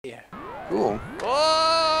Cool.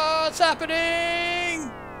 What's happening?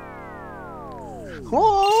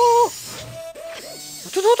 Whoa!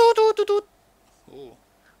 Ooh.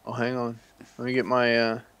 Oh, hang on. Let me get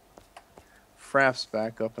my fraps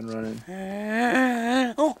back up and running.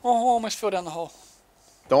 Oh, almost fell down the hole.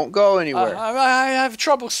 Don't go anywhere. I have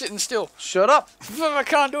trouble sitting still. Shut up. I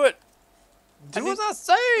can't do it. Do as I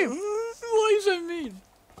say. What does that mean?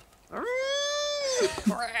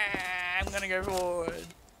 I'm gonna go forward.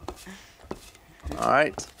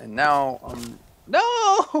 Alright, and now I'm...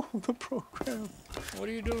 No! The program. What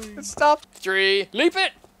are you doing? It stopped. 3. Leap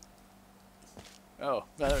it! Oh,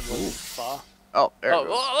 that wasn't far. Oh, there it goes.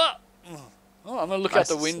 Oh, I'm gonna look out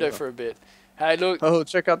the window for a bit. Hey, look. Oh,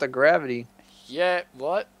 check out the gravity. Yeah,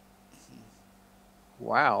 what?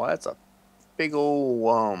 Wow, that's a big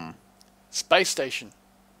old, Space station.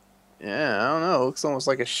 yeah, I don't know. It looks almost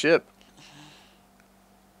like a ship.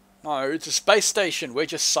 No, it's a space station. We're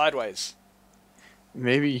just sideways.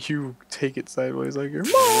 Maybe you take it sideways like your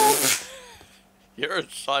mom. You're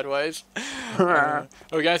sideways. Are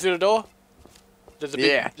we going through the door? There's a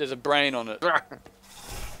big, there's a brain on it.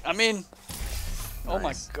 I'm in. Oh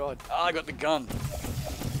my god. Oh, I got the gun.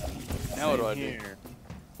 Now what do I do?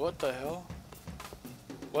 What the hell?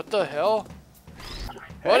 What the hell?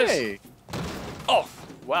 What is... Oh,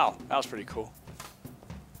 wow. That was pretty cool.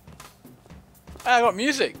 Hey, I got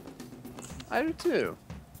music. I do too.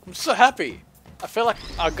 I'm so happy. I feel like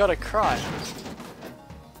I gotta cry.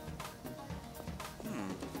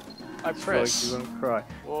 I press. Feel like you're gonna cry.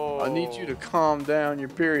 Whoa. I need you to calm down your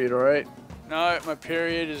period, alright? No, my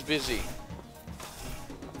period is busy.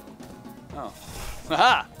 Oh.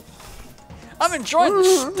 Haha! I'm enjoying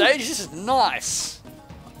the stage. This is nice.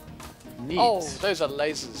 Neat. Oh, those are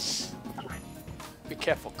lasers. Be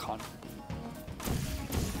careful, Con.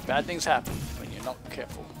 Bad things happen when you're not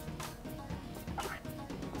careful.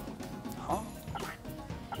 Huh?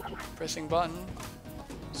 Pressing button.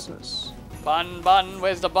 What's this? Button,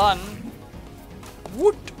 where's the button?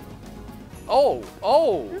 Woot! Oh,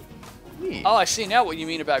 oh! Neat. Oh, I see now what you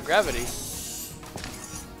mean about gravity.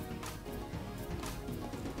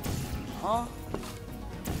 Huh?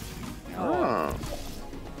 Oh.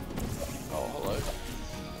 Oh, hello.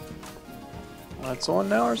 That's on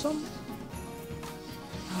now or something?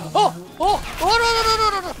 Oh! Oh! Oh,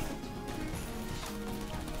 no, no, no, no,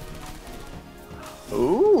 no!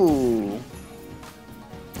 Ooh.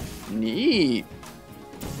 Neat.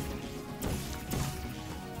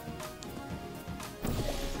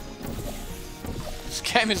 This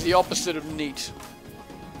game is the opposite of neat.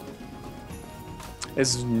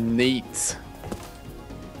 It's neat.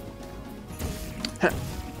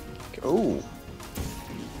 Oh.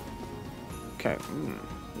 Okay.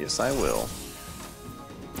 Yes, I will.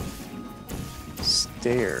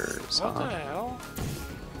 Stairs. What the hell?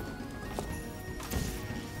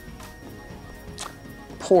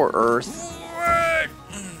 Poor Earth.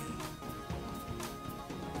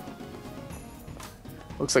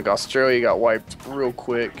 Looks like Australia got wiped real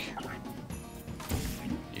quick.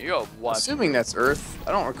 You got what? Assuming that's Earth.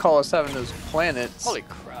 I don't recall us having those planets. Holy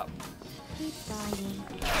crap. Keep dying.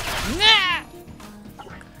 Nah!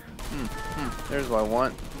 There's what I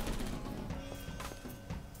want.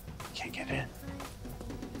 Can't get in.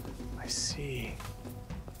 I see.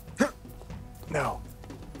 No.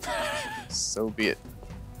 So be it.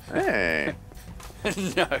 Hey.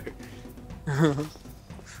 No.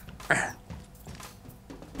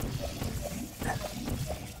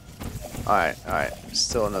 Alright.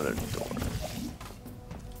 Still another door.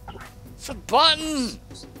 It's a button!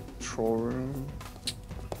 Control room.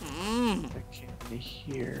 I can't be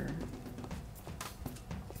here.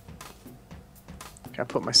 Can I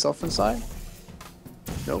put myself inside?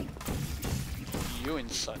 Nope. You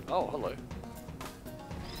inside. Oh, hello.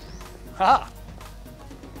 Ha!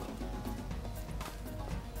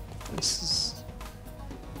 This is...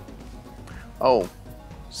 Oh.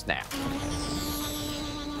 Snap.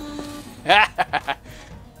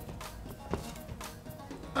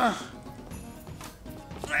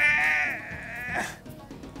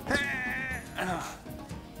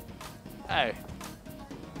 Hey.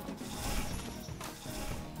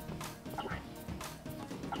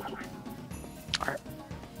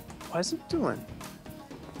 What is it doing?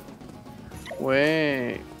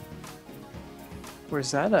 Wait.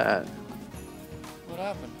 Where's that at? What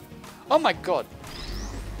happened? Oh my god.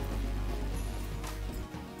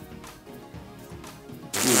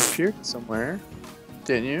 You appeared somewhere,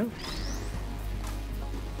 didn't you?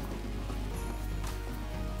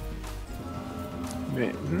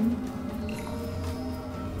 Wait,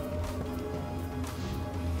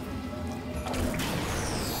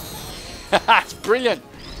 It's brilliant.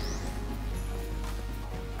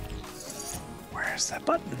 Press that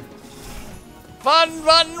button. Button,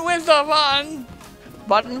 button, where's the button?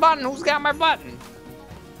 Button, button. Who's got my button?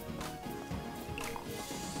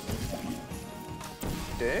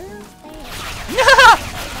 There? Are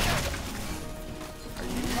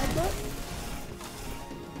you my button?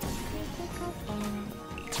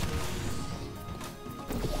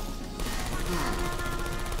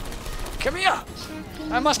 Come here!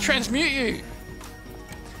 I must transmute you!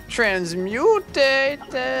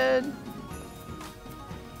 Transmutated.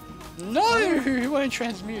 No! He won't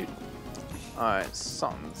transmute. Alright,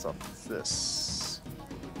 something's up with this.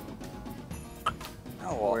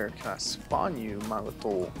 Oh, well. Where can I spawn you, my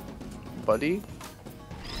little buddy?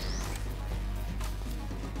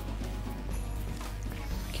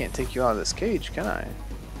 Can't take you out of this cage, can I?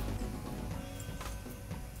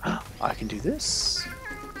 I can do this.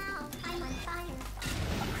 I'm on fire.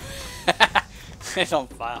 It's on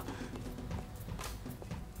fire.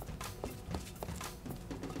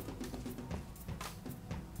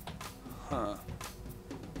 Huh.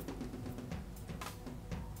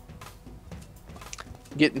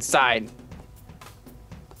 Get inside.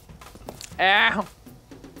 Ow!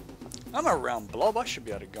 I'm a round blob. I should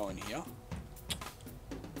be able to go in here.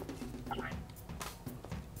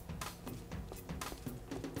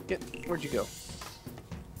 Where'd you go?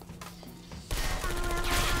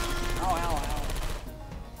 Ow, ow, ow.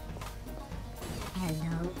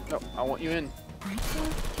 Hello. No, I want you in. I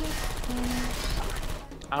just kissed you.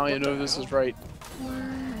 I don't even know if this is right.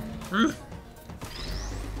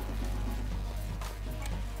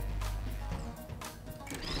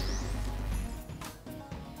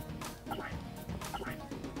 Why?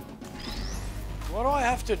 What do I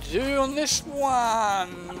have to do on this one?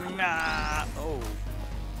 Nah. Oh.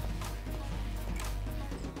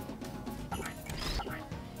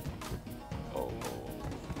 Oh.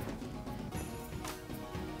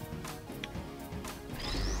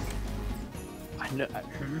 I know.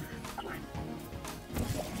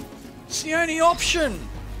 It's the only option.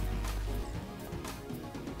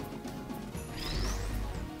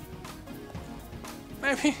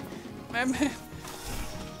 Maybe.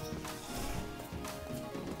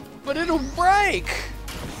 But it'll break.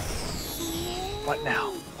 What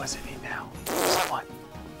now? What's it need now? What?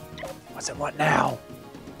 What's it what now?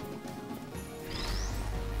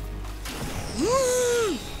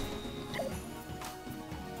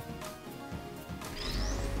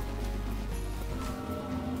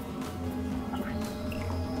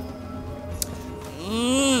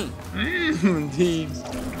 Indeed.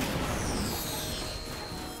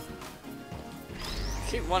 I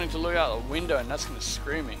keep wanting to look out the window, and that's gonna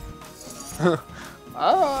screw me.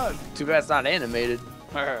 Too bad it's not animated.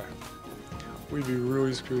 Oh, We'd be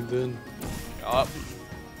really screwed then. oh,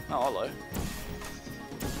 hello.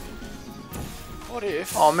 What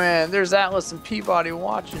if? Oh man, there's Atlas and Peabody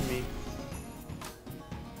watching me.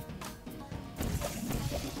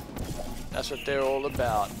 That's what they're all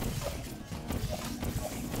about.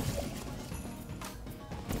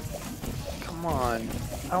 Come on.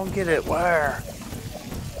 I don't get it. Where?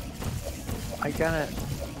 I gotta...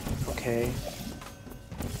 Okay.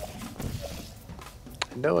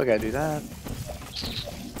 I know I gotta do that.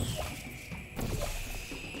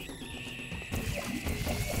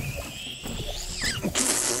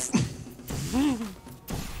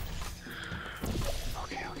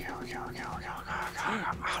 Okay.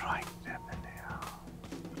 How do I get them in there?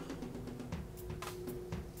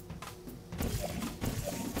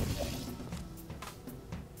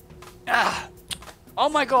 Ah! Oh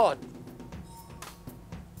my god!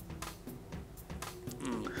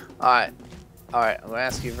 Alright, I'm gonna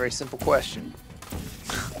ask you a very simple question.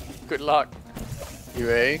 Good luck. You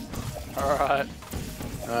ready? Alright.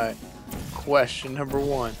 Alright. Question number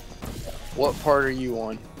 1. What part are you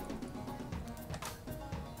on?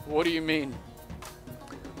 What do you mean?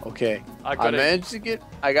 Okay. I got it. managed to get...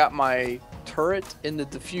 I got my turret in the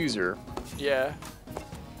diffuser. Yeah.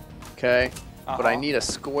 Okay? But I Uh-huh. need a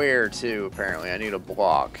square too, apparently. I need a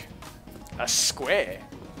block. A square?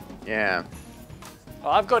 Yeah.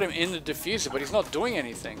 Well, I've got him in the diffuser, but he's not doing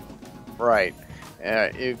anything. Right.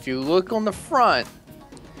 If you look on the front,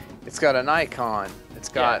 it's got an icon. It's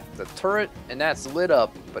got the turret, and that's lit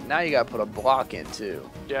up, but now you gotta put a block in too.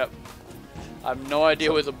 Yep. I have no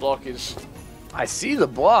idea where the block is. I see the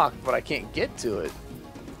block, but I can't get to it.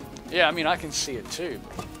 Yeah, I mean, I can see it too,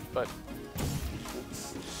 but...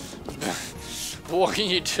 what can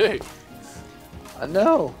you do? I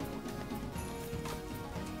know.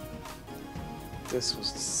 This was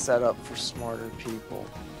set up for smarter people.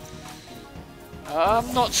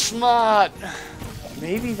 I'm not smart.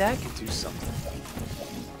 Maybe that could do something.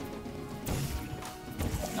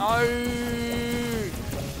 No.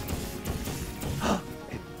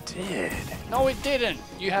 No, it didn't.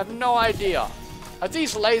 You have no idea. Are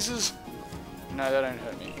these lasers? No, they don't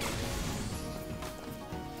hurt me.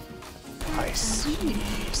 I see,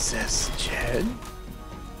 says Jed.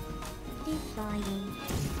 Deflying.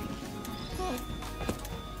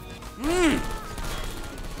 Mmm.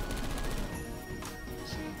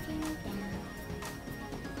 Shutting down.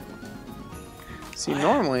 See,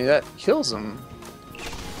 normally that kills him.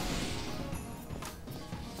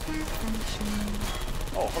 Malfunctioning.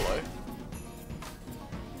 Oh, hello.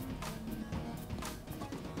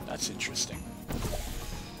 That's interesting.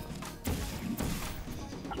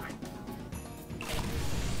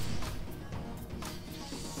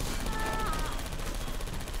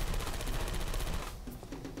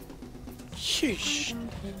 Sheesh.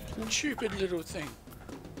 Stupid little thing.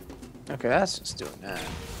 Okay, that's just doing that.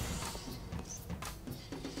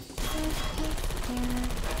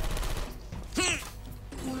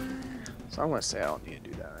 So I'm gonna say I don't need to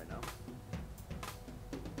do that right now.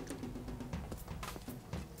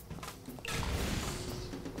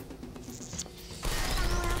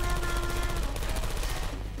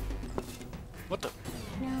 What the?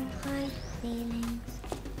 No hard feelings.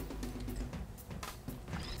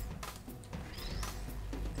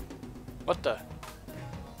 What the?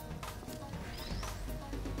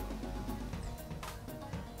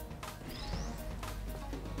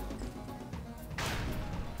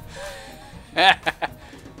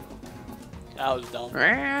 That was dumb.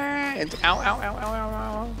 It's ow, ow, ow, ow, ow,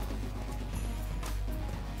 ow.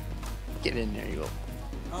 Get in there, you go.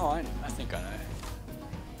 Oh, I think I know.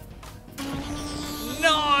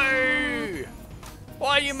 No!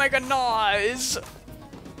 Why you make a noise?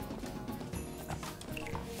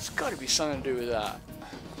 It's got to be something to do with that.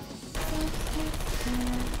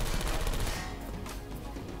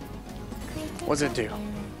 What's it do?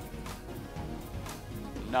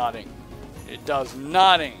 Nothing. It does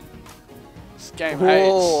nothing. This game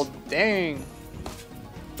Whoa, hates. dang.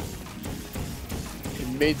 It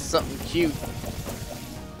made something cute.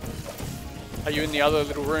 Are you in the other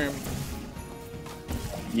little room?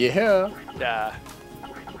 Yeah. Nah.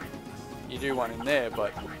 You do one in there,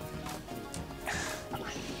 but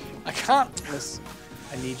I can't. Listen,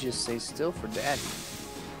 I need you to stay still for Daddy.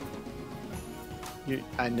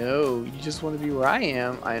 I know, you just want to be where I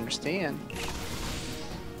am. I understand.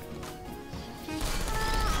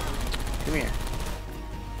 Come here.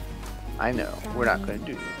 I know, we're not going to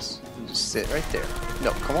do this. You just sit right there.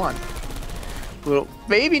 No, come on. Little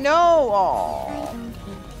baby, no! I Aww. don't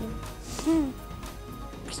hate you.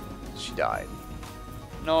 She died.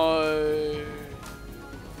 No.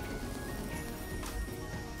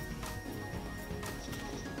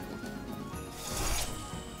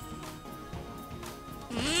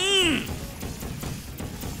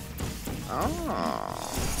 Oh.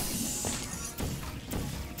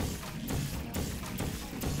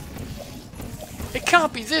 It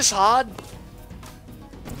can't be this hard.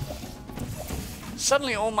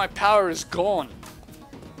 Suddenly all my power is gone.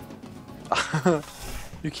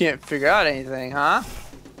 You can't figure out anything, huh?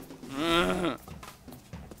 Ugh.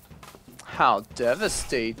 How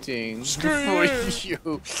devastating Screw for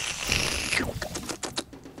you.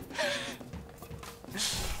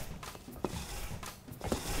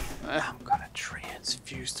 I'm gonna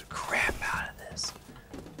transfuse the crap out of this.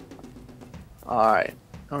 Alright.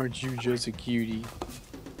 Aren't you just a cutie?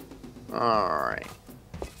 Alright.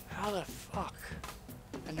 How the fuck?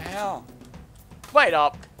 And how? Wait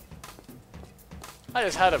up. I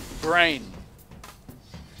just had a brain.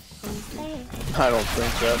 Okay. I don't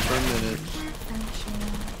think that for a minute.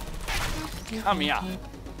 Malfunctioning. Come here. Are you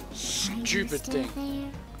Stupid still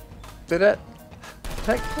thing. there? Did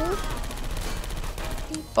that kill it?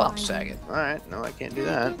 Bump Deflying. sagging. Alright, no, I can't do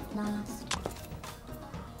that. Target lost.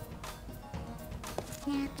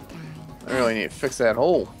 Nap time. I really need to fix that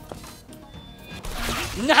hole.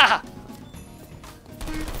 Nah!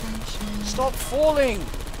 Malfunctioning. Stop falling!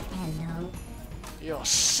 Hello. You're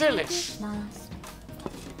silly. Target lost.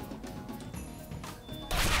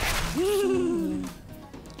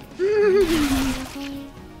 Okay.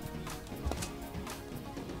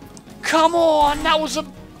 Come on! That was the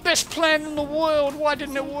best plan in the world! Why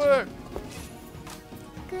didn't it work?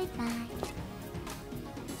 Goodbye.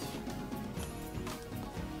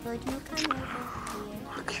 Would you come over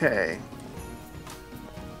here? Okay.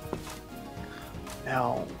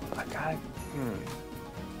 Now, I gotta.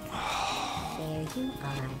 There you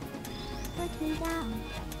are. Put me down.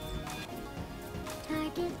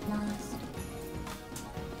 Target lost.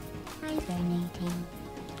 Hibernating.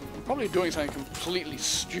 I'm probably doing something completely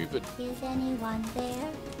stupid. Is anyone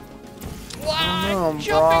there? Why? No,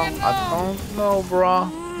 Jumping bruh. in I don't know,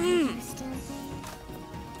 bruh. Are you still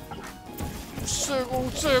there? circle,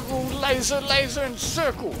 circle, laser, laser, and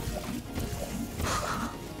circle.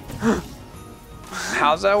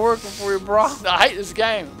 How's that working for you, bro? I hate this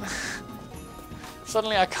game.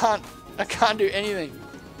 Suddenly I can't do anything.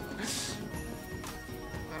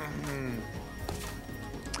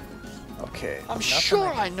 Okay. I'm sure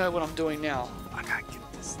I know what I'm doing now. I gotta get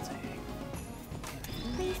this thing.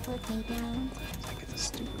 Please put me down. I get this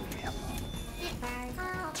stupid ammo.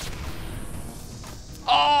 Oh,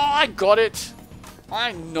 I got it.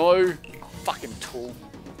 I know. Fucking tool.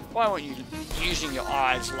 Why weren't you using your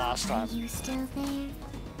eyes last Are time? you still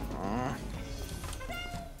there?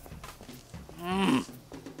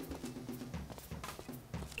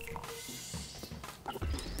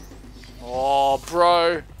 Oh,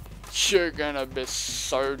 bro. You're gonna be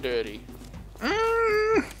so dirty.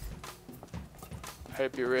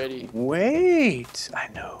 Hope you're ready. Wait, I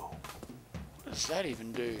know. What does that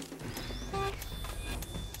even do?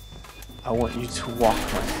 I want you to walk,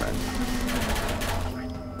 my friend.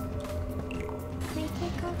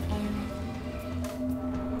 Critical error.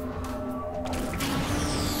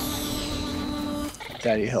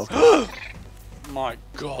 Daddy help. My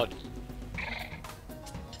God.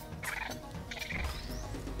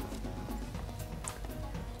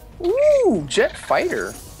 Ooh, jet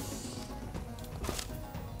fighter.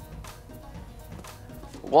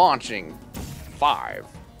 Launching. 5,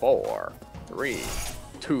 4, 3,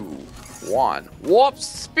 2, 1. Warp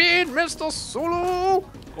speed, Mr. Sulu.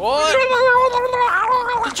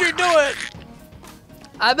 What? Did you do it?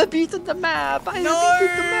 I'm a beat of the map. I'm No! a beat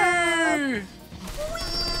of the map.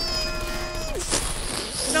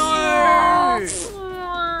 No!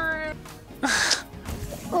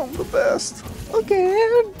 I'm the best.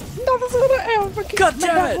 Again. Nothing's gonna ever get God me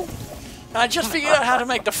damn down. it! I just figured out how to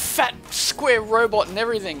make the fat square robot and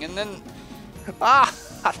everything, and then Ah,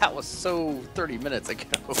 that was so 30 minutes ago.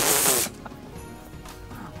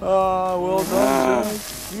 Ah, well done,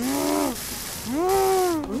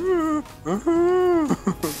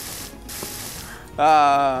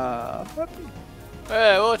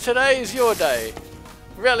 well, today is your day.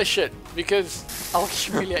 Relish it, because I'll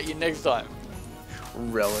humiliate you next time.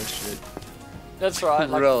 Relish it. That's right,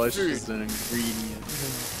 like Relish food. is an ingredient.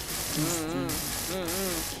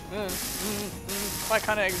 Why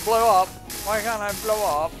can't I blow up? Why can't I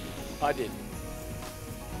blow up? I did.